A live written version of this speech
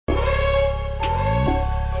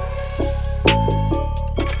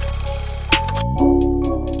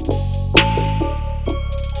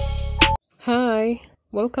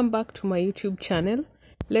Welcome back to my YouTube channel.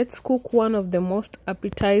 Let's cook one of the most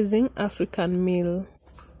appetizing African meal.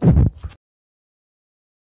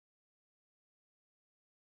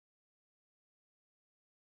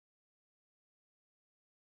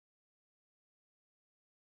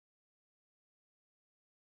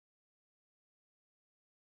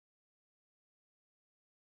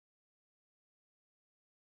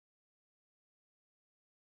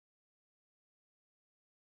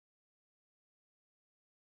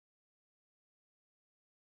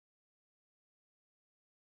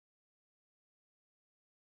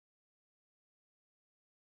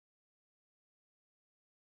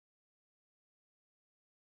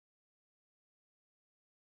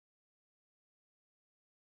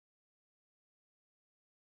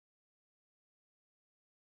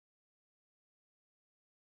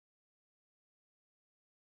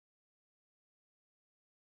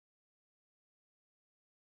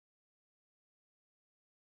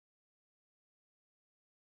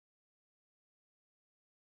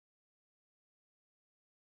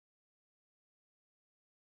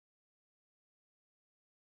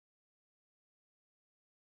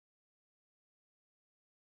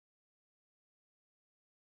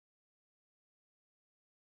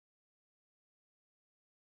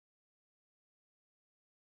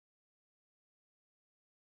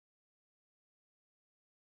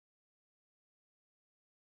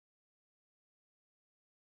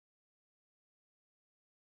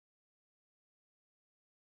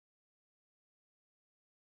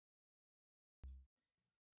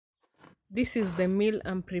 This is the meal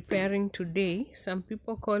I'm preparing today. Some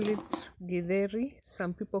people call it githeri,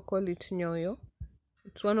 some people call it nyoyo.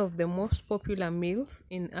 It's one of the most popular meals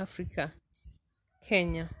in Africa,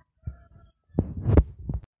 Kenya.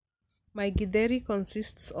 My githeri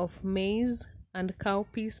consists of maize and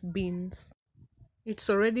cowpeas beans. It's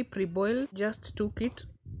already pre-boiled, just took it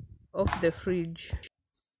off the fridge.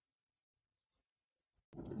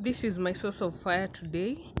 This is my source of fire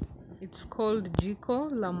today. It's called jiko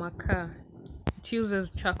la makaa. It uses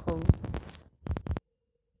charcoal.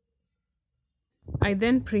 I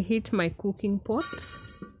then preheat my cooking pot.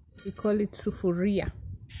 We call it sufuria.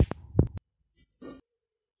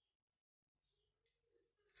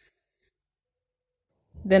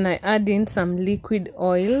 Then I add in some liquid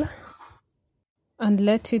oil and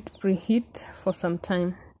let it preheat for some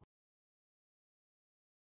time.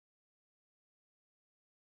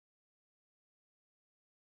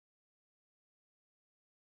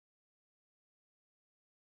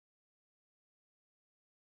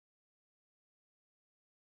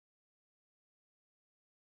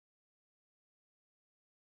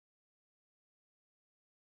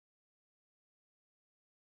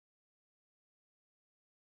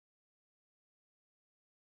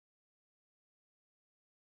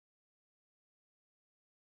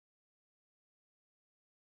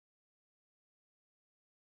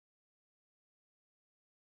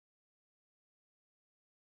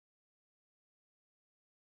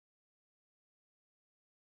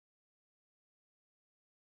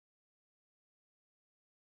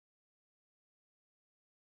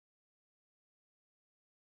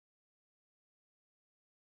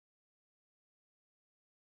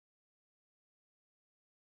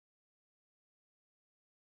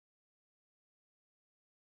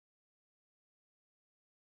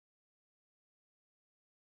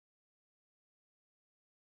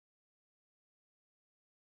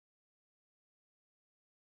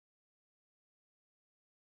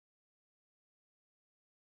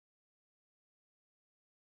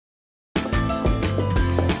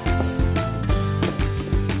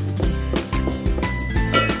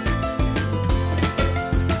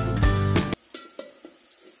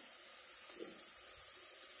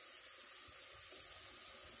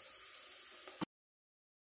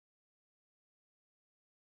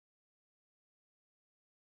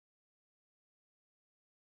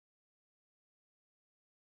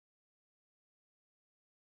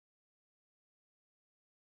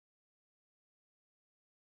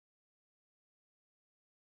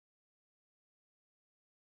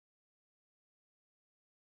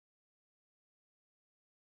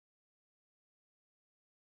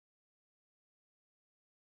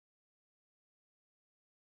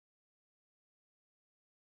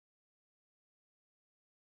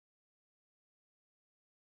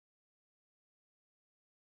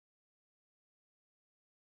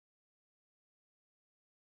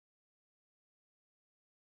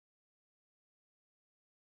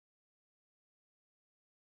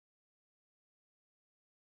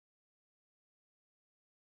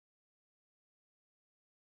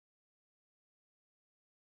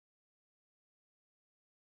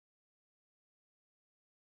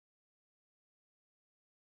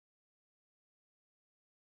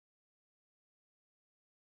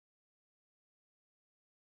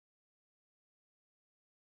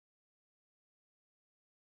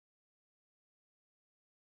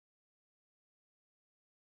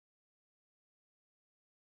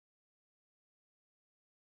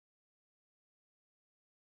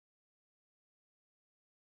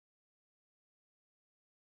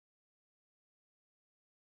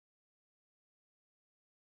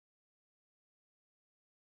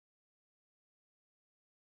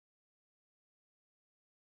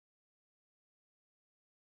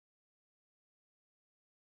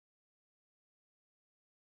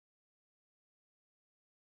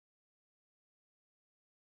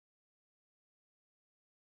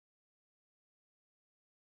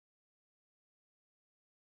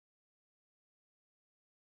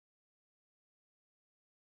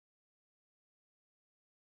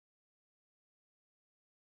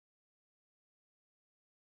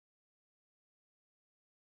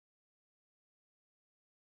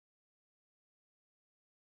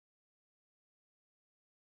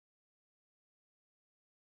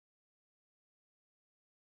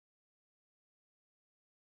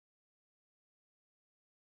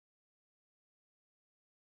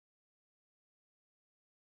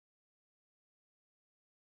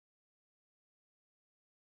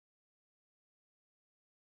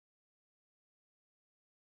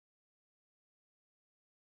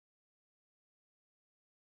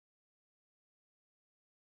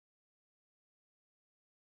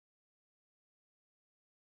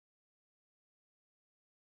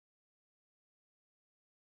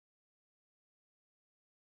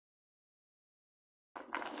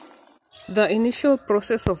 The initial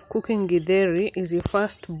process of cooking githeri is you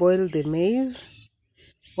first boil the maize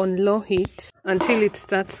on low heat until it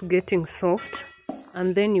starts getting soft,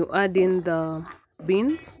 and then you add in the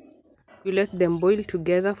beans. You let them boil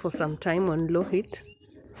together for some time on low heat,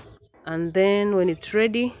 and then when it's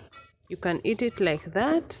ready, you can eat it like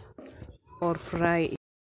that or fry it.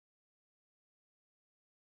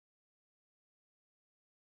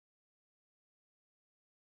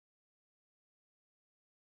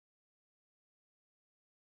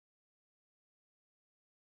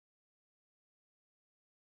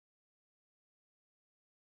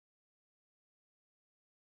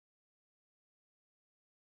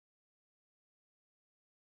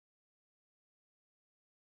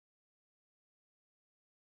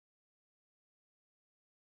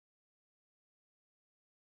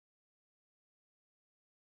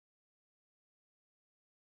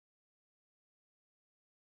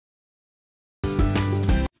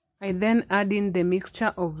 I then add in the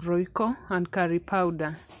mixture of Royco and curry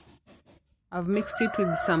powder. I've mixed it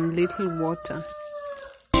with some little water.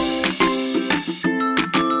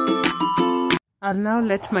 I'll now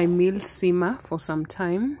let my meal simmer for some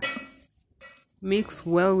time. Mix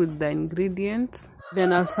well with the ingredients.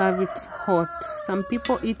 Then I'll serve it hot. Some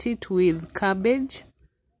people eat it with cabbage.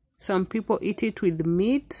 Some people eat it with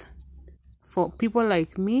meat. For people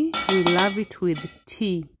like me, we love it with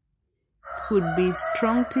tea. Could be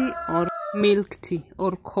strong tea or milk tea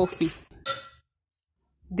or coffee.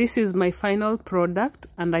 This is my final product,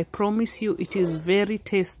 and I promise you it is very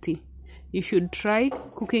tasty. You should try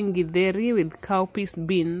cooking githeri with cowpeas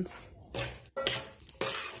beans.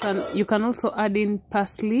 You can also add in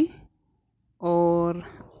parsley or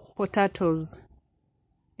potatoes.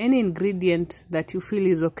 Any ingredient that you feel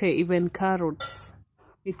is okay, even carrots.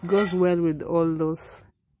 It goes well with all those.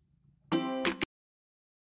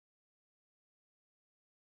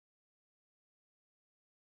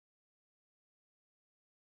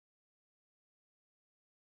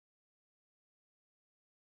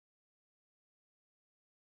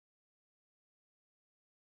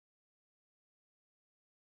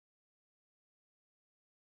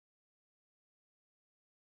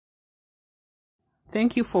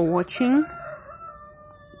 Thank you for watching.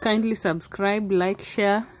 Kindly subscribe, like,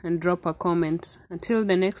 share, and drop a comment. Until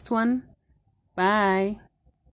the next one, bye.